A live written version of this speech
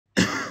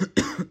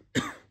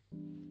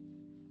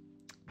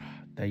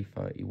Day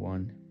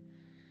 31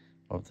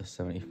 of the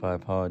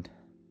 75 hard.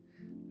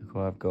 Look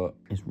what I've got.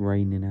 It's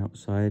raining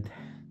outside.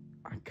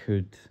 I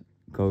could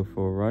go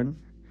for a run.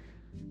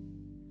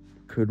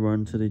 Could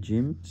run to the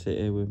gym. Sit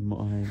here with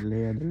my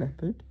Leo the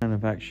leopard. Plan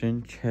of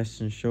action,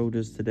 chest and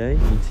shoulders today.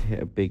 Need to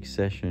hit a big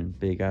session,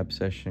 big ab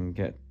session.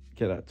 Get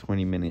that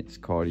 20 minutes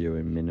cardio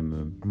in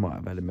minimum. I might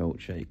have had a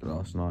milkshake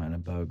last night and a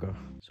burger.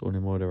 It's all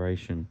in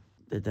moderation.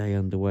 The day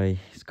underway.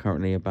 It's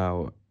currently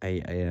about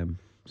 8 AM.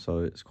 So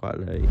it's quite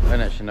late. I don't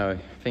actually know.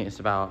 I think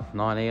it's about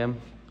 9 AM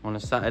on a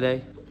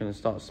Saturday. I'm gonna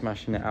start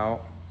smashing it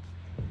out.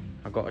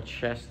 I've got a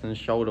chest and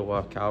shoulder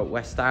workout.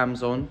 West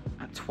Ham's on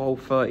at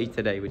 12:30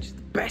 today, which is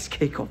the best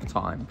kickoff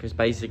time. Because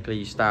basically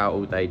you stay out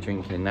all day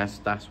drinking. That's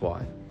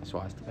why. That's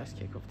why it's the best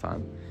kickoff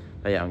time.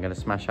 But yeah, I'm gonna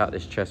smash out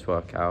this chest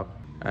workout.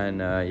 And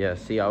yeah,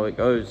 see how it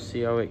goes.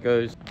 See how it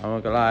goes. I'm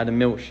not gonna lie, I had a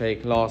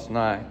milkshake last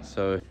night.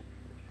 So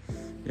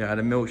yeah, I had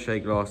a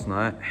milkshake last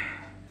night.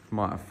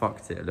 Might have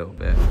fucked it a little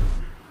bit.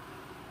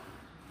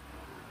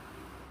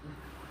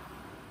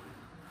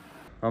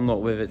 I'm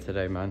not with it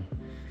today, man.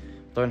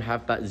 Don't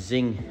have that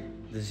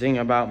zing, the zing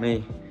about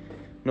me.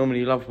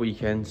 Normally love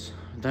weekends.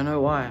 I don't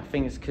know why. I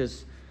think it's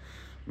because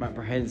I'm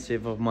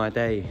apprehensive of my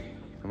day.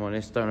 If I'm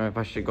honest, don't know if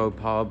I should go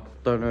pub.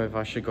 Don't know if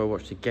I should go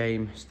watch the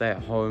game, stay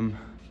at home.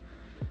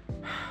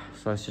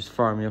 So it's just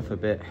throwing me off a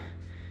bit.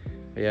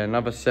 But yeah,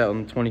 another set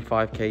on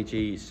 25 kg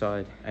each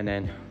side. And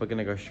then we're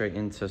gonna go straight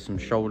into some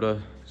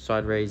shoulder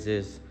side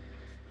raises.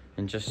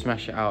 And just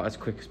smash it out as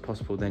quick as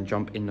possible, then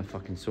jump in the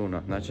fucking sauna.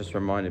 And that just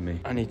reminded me,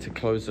 I need to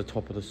close the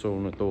top of the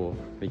sauna door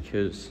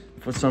because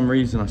for some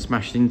reason I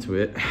smashed into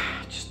it.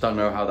 I just don't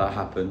know how that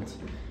happened.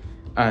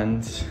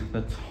 And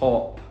the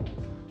top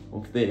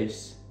of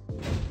this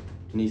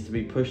needs to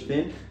be pushed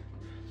in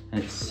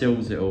and it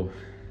seals it all.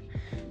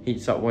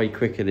 Heats up way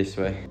quicker this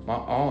way. My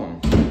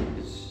arm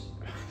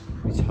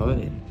is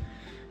hurting.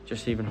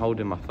 Just even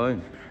holding my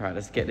phone. Right,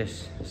 let's get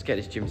this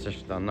gym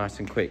session done nice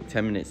and quick.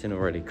 10 minutes in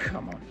already,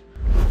 come on.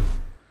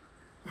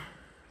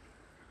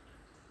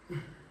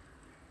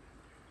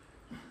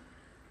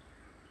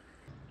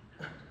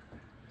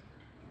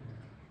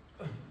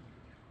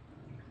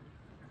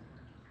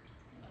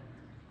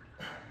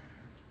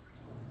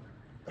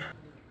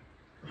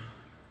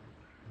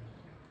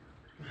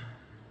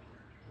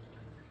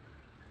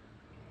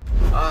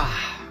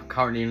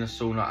 Currently in the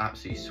sauna,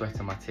 absolutely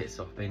sweating my tits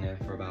off. Been here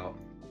for about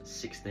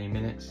 16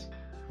 minutes.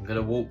 I'm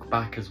gonna walk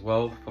back as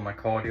well for my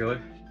cardio,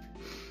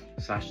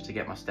 slash to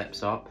get my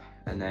steps up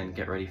and then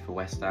get ready for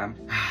West Ham.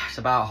 It's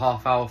about a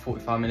half hour,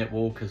 45-minute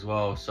walk as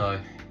well, so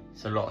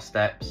it's a lot of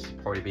steps.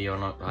 Probably be on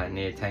like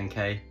near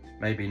 10k,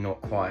 maybe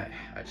not quite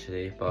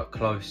actually, but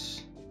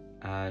close.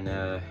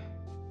 And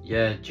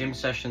yeah, gym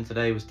session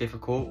today was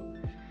difficult.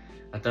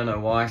 I don't know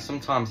why.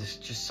 Sometimes it's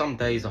just, some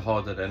days are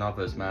harder than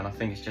others, man. I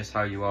think it's just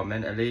how you are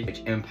mentally, which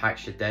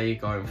impacts your day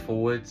going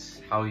forwards,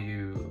 how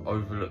you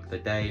overlook the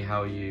day,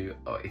 how you,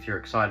 if you're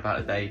excited about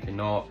the day, if you're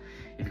not,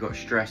 if you've got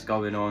stress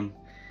going on,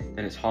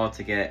 then it's hard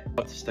to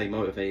stay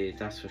motivated,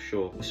 that's for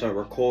sure. So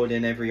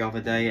recording every other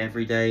day,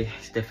 every day,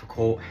 it's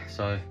difficult.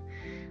 So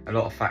a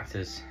lot of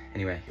factors.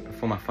 Anyway,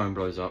 before my phone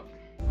blows up.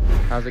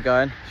 How's it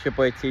going? It's your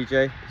boy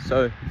TJ.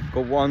 So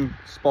got one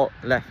spot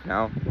left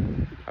now.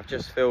 I've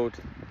just filled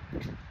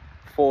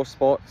 4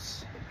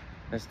 spots.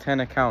 There's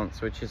 10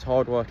 accounts, which is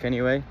hard work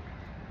anyway.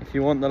 If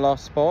you want the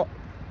last spot,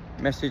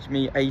 message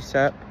me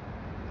ASAP,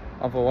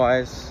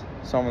 otherwise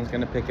someone's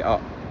gonna pick it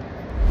up.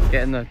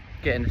 Getting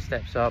the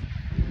steps up.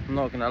 I'm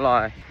not gonna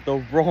lie,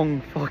 the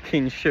wrong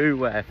fucking shoe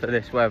wear for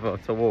this weather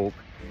to walk.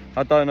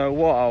 I don't know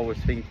what I was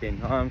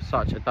thinking. I'm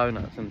such a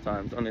donut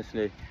sometimes,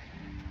 honestly.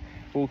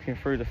 Walking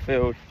through the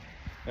field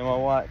in my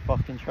white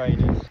fucking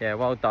trainers. Yeah,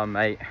 well done,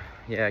 mate.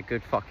 Yeah,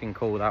 good fucking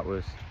call that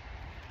was.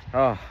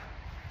 Oh,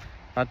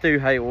 I do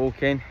hate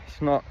walking.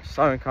 It's not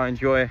something I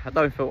enjoy. I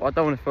don't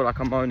want to feel like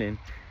I'm moaning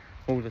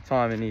all the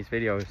time in these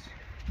videos,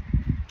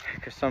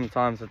 because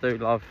sometimes I do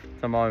love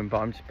to moan,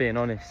 but I'm just being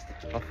honest.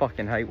 I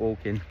fucking hate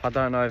walking. I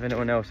don't know if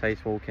anyone else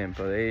hates walking,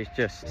 but it's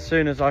just, as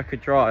soon as I could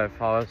drive,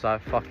 I was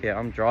like, fuck it,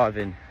 I'm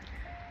driving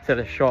to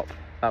the shop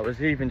that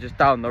was even just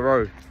down the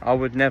road. I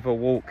would never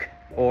walk,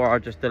 or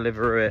I'd just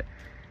deliver it,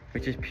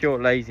 which is pure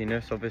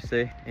laziness.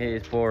 Obviously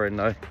it is boring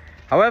though.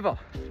 However,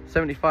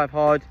 75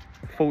 hard,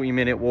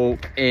 40-minute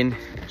walk in,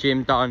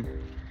 gym done,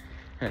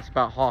 and it's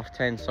about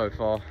 10:30 so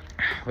far,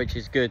 which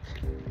is good.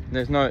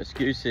 There's no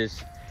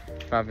excuses.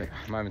 I'm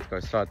having to go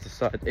side to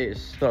side. It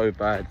is so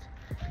bad.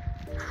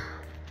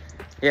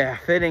 Yeah,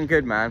 feeling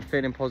good, man.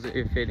 Feeling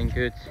positive, feeling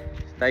good.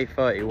 It's day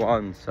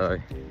 31, so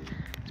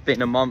it's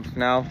been a month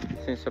now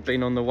since I've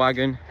been on the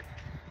wagon,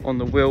 on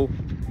the wheel,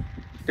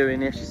 doing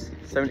this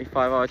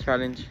 75-hour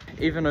challenge.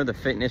 Even though the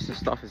fitness and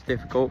stuff is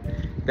difficult,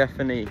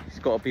 definitely it's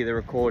got to be the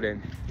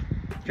recording.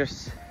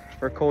 Just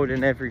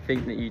recording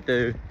everything that you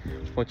do,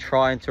 or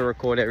trying to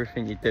record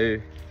everything you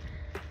do,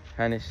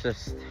 and it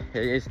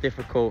is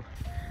difficult,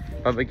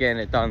 but we're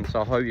getting it done. So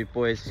I hope you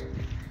boys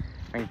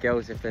and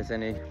girls, if there's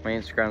any, my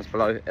Instagram's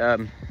below,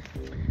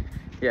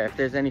 yeah, if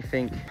there's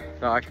anything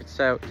that I could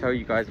tell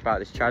you guys about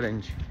this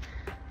challenge,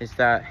 is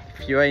that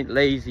if you ain't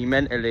lazy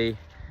mentally,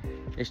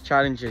 this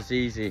challenge is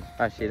easy.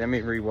 Actually, let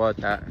me reword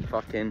that.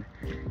 Fucking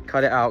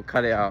cut it out,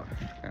 cut it out.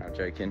 No, I'm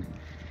joking.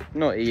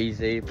 Not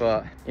easy,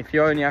 but if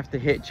you only have to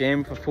hit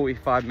gym for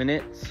 45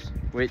 minutes,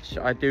 which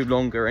I do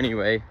longer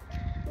anyway,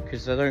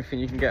 because I don't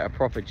think you can get a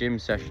proper gym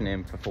session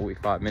in for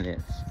 45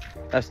 minutes.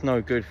 That's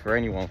no good for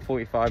anyone.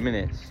 45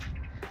 minutes,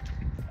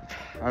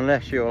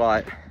 unless you're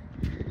like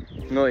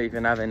not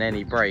even having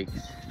any breaks.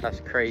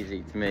 That's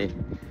crazy to me.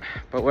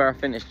 But where I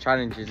think this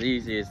challenge is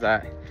easy is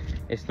that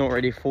it's not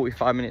really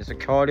 45 minutes of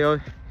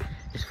cardio,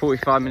 it's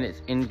 45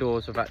 minutes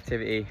indoors of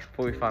activity,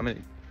 45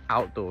 minutes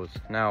outdoors.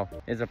 Now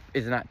is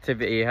an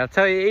activity. I'll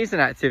tell you, it is an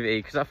activity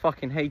because I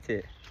fucking hate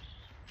it.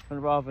 I'd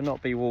rather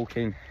not be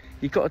walking.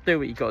 You got to do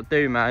what you got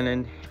to do, man.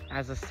 And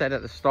as I said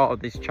at the start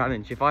of this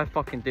challenge, if I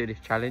fucking do this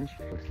challenge,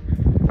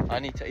 I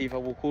need to either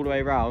walk all the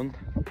way around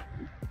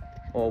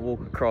or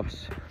walk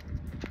across.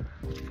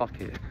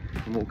 Fuck it,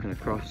 I'm walking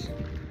across.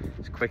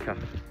 It's quicker.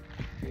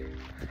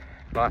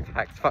 Life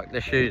hacks. Fuck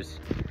the shoes.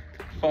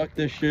 Fuck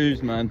the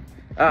shoes, man.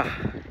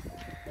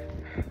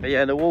 But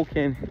yeah, the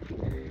walking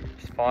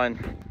is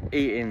fine.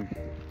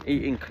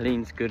 Eating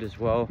clean's good as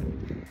well.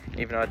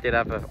 Even though I did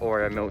have an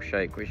Oreo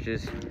milkshake, which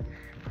is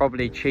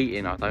probably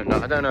cheating. I don't know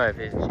if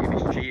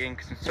it's cheating,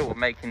 because I'm sort of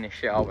making this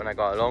shit up when I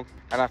go along.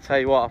 And I tell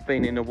you what, I've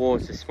been in the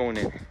wars this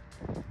morning.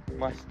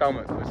 My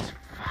stomach was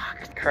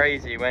fucked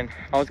crazy when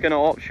I was going to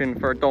option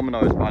for a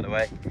Domino's, by the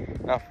way.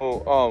 And I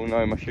thought, oh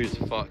no, my shoes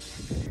are fucked.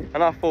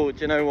 And I thought,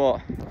 do you know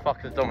what?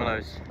 Fuck the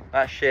Domino's.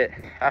 That shit,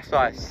 that's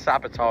like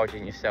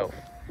sabotaging yourself.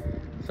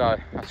 So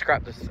I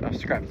scrapped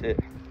it,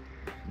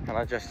 and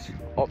I just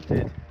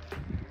opted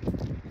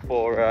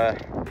for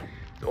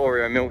the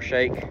Oreo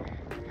milkshake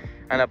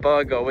and a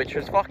burger, which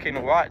was fucking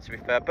alright, to be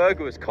fair.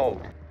 Burger was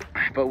cold,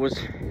 but was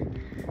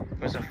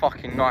a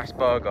fucking nice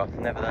burger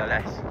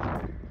nevertheless.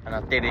 And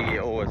I did eat it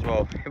all as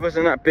well. It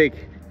wasn't that big,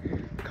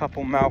 a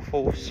couple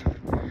mouthfuls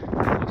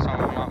for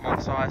someone like my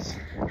size.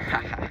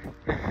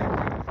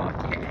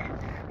 Fuck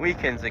yeah.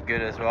 Weekends are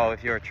good as well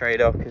if you're a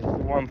trader, because it's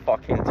one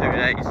fucking 2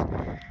 days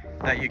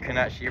that you can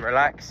actually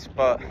relax.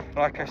 But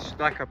like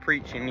I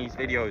preach in these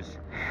videos,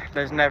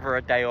 there's never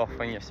a day off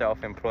when you're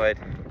self-employed,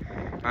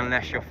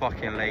 unless you're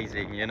fucking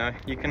lazy, you know.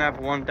 You can have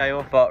one day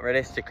off, but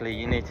realistically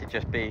you need to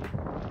just be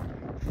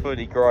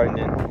fully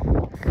grinding.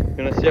 You're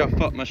gonna see how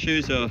fucked my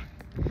shoes are.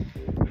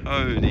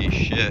 Holy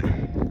shit.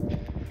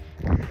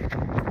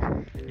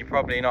 You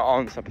probably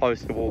aren't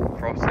supposed to walk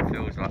across the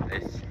fields like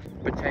this.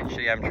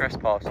 Potentially I'm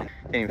trespassing.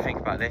 Didn't even think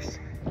about this.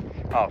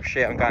 Oh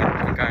shit, I'm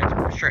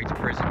going straight to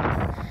prison.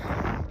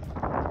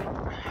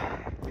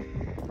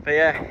 But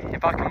yeah,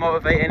 if I can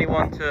motivate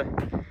anyone to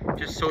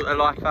just sort their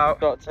life out,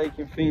 start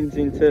taking things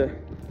into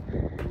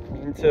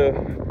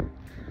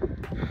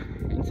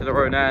the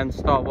Ronan,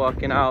 start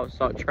working out,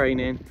 start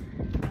training,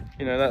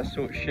 you know, that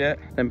sort of shit,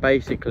 then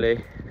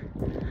basically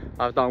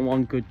I've done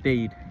one good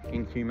deed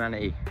in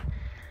humanity,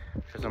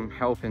 because I'm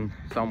helping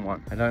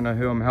someone. I don't know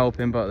who I'm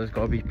helping, but there's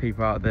got to be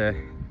people out there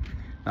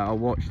that'll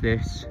watch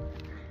this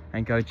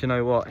and go, do you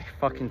know what, if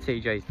fucking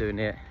TJ's doing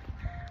it,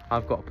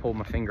 I've got to pull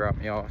my finger up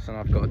my arse and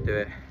I've got to do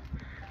it.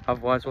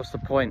 Otherwise, what's the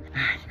point?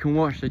 You can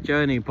watch the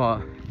journey,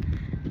 but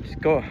it's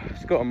got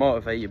to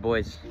motivate you,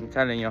 boys. I'm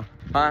telling you,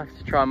 I have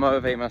to try and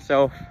motivate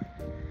myself,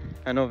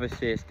 and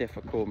obviously it's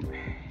difficult.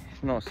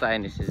 It's not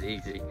saying this is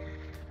easy.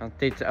 I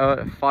did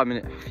a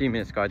few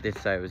minutes ago I did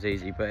say it was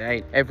easy, but it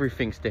ain't.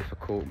 Everything's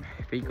difficult,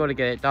 but you got to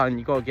get it done.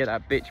 You got to get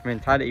that bitch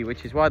mentality,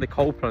 which is why the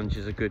cold plunge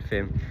is a good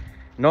thing.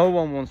 No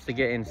one wants to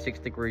get in 6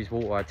 degrees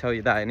water, I tell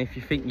you that. And if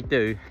you think you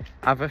do,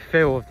 have a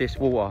feel of this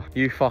water.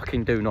 You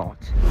fucking do not.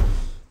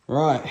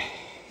 Right,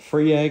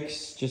 3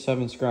 eggs, just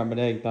having scrambled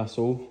egg, that's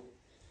all.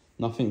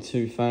 Nothing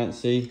too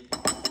fancy.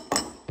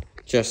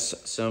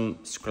 Just some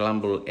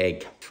scrambled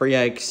egg. 3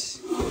 eggs,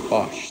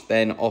 bosh,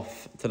 then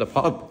off to the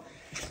pub.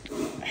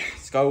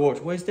 Let's go watch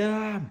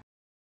Wisdom.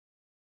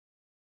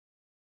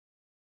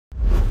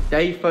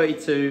 Day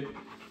 32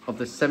 of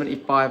the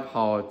 75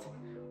 hard.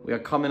 We are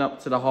coming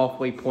up to the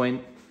halfway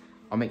point.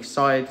 I'm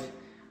excited.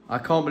 I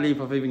can't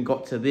believe I've even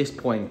got to this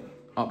point,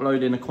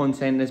 uploading the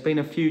content. There's been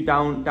a few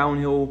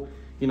downhill,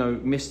 you know,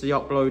 missed the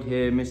upload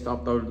here, missed the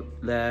upload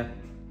there.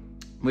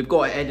 We've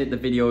got to edit the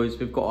videos,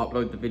 we've got to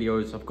upload the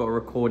videos, I've got to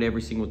record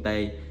every single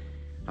day.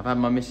 I've had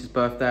my missus'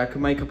 birthday, I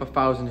could make up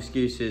 1,000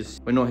 excuses.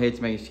 We're not here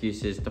to make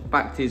excuses. The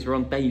fact is, we're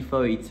on day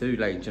 32,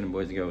 ladies and gentlemen,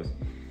 boys and girls.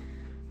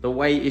 The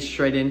weight is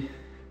shredding.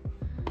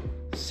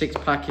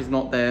 6-pack is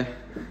not there,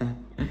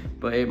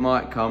 but it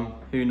might come,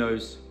 who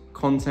knows.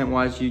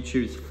 Content-wise,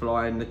 YouTube's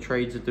flying, the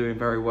trades are doing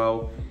very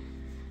well.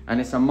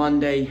 And it's a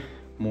Monday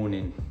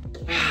morning.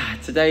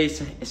 Today,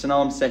 it's an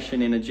arm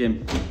session in a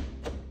gym.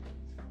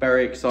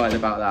 Very excited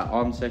about that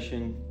arm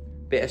session.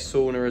 Bit of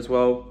sauna as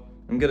well.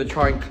 I'm gonna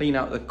try and clean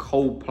out the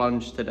cold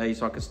plunge today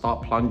so I can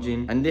start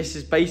plunging. And this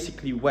is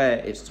basically where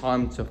it's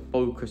time to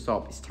focus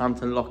up. It's time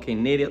to lock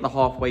in, nearly at the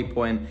halfway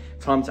point.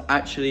 Time to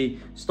actually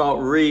start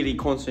really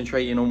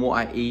concentrating on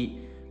what I eat,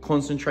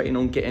 concentrating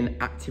on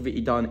getting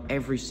activity done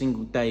every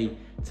single day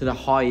to the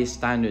highest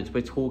standards.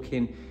 We're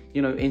talking,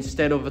 you know,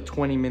 instead of a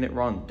 20-minute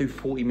run, do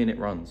 40-minute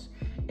runs.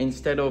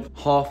 Instead of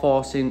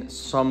half-assing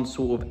some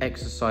sort of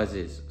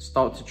exercises,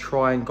 start to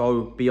try and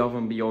go beyond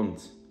and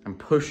beyond and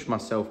push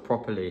myself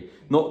properly.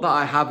 Not that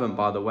I haven't,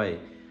 by the way,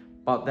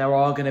 but there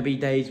are going to be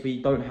days where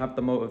you don't have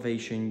the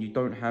motivation, you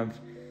don't have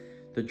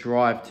the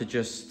drive to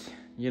just,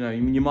 you know,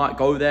 you might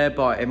go there,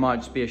 but it might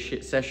just be a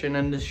shit session,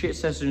 and the shit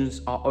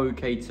sessions are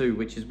okay too,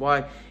 which is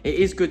why it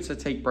is good to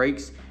take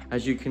breaks,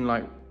 as you can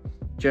like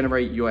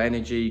generate your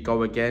energy,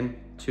 go again,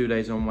 2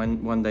 days on,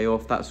 one day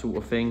off, that sort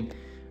of thing.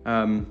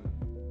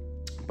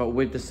 But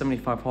with the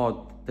 75 hard,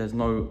 there's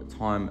no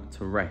time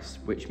to rest,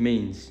 which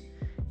means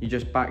you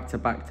just back to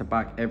back to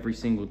back every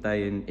single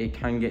day, and it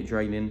can get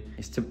draining.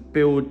 It's to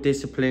build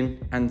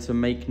discipline and to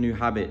make new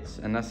habits,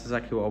 and that's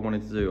exactly what I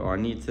wanted to do. I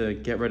need to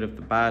get rid of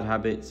the bad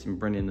habits and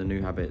bring in the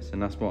new habits,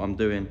 and that's what I'm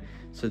doing.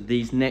 So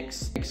these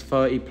next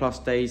 30 plus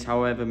days,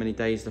 however many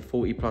days, the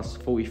 40 plus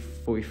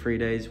 43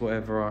 days,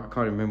 whatever, I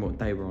can't remember what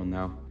day we're on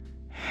now.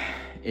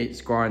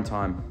 It's grind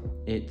time,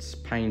 it's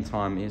pain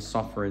time, it's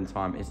suffering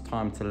time. It's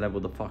time to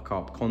level the fuck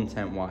up,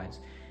 content wise,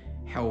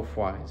 health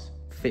wise,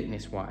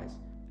 fitness wise,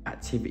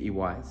 activity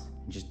wise,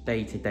 just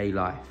day-to-day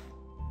life.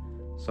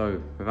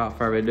 So without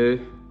further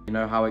ado, you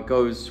know how it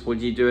goes. What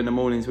do you do in the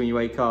mornings when you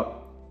wake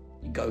up?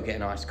 You go get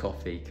an iced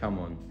coffee, come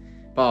on.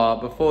 But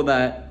before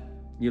that,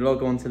 you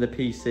log on to the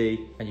PC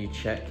and you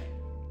check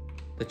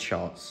the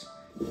charts.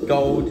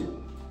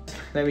 Gold,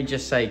 let me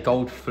just say,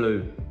 gold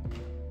flew.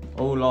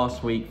 All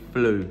last week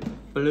flew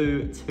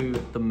to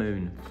the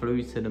moon.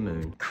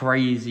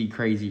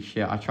 Crazy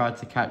shit. I tried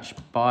to catch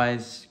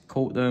buys,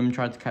 caught them,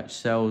 tried to catch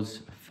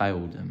sells,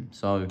 failed them.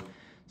 So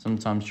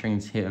sometimes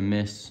trades hit and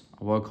miss.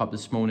 I woke up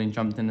this morning,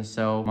 jumped in the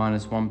sell,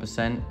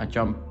 -1%. I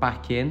jumped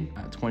back in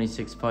at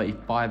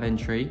 26.35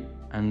 entry,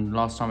 and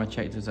last time I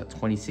checked it was at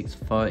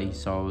 26.30,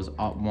 so I was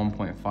up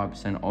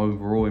 1.5%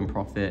 overall in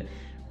profit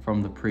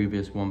from the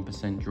previous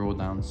 1%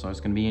 drawdown. So it's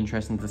going to be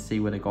interesting to see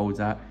where the gold's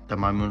at. The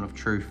moment of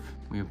truth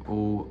we've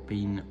all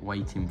been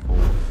waiting for.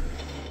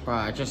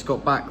 Right, I just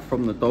got back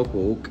from the dog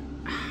walk.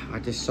 I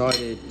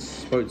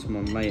spoke to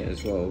my mate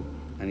as well,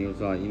 and he was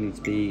like, you need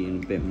to be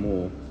eating a bit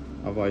more,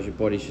 otherwise your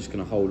body's just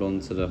going to hold on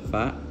to the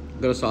fat.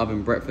 I've got to start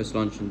having breakfast,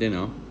 lunch and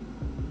dinner,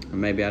 and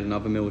maybe add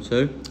another meal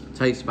too. It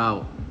takes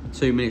about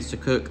 2 minutes to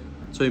cook,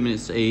 2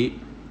 minutes to eat,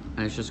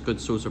 and it's just a good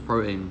source of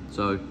protein.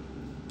 So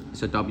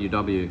it's a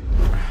WW.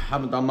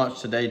 Haven't done much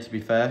today, to be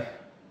fair,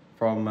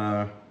 from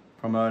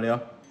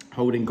earlier.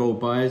 Holding gold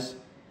buys,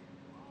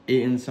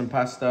 eating some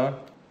pasta,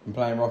 and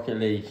playing Rocket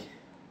League.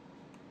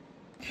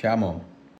 Come on.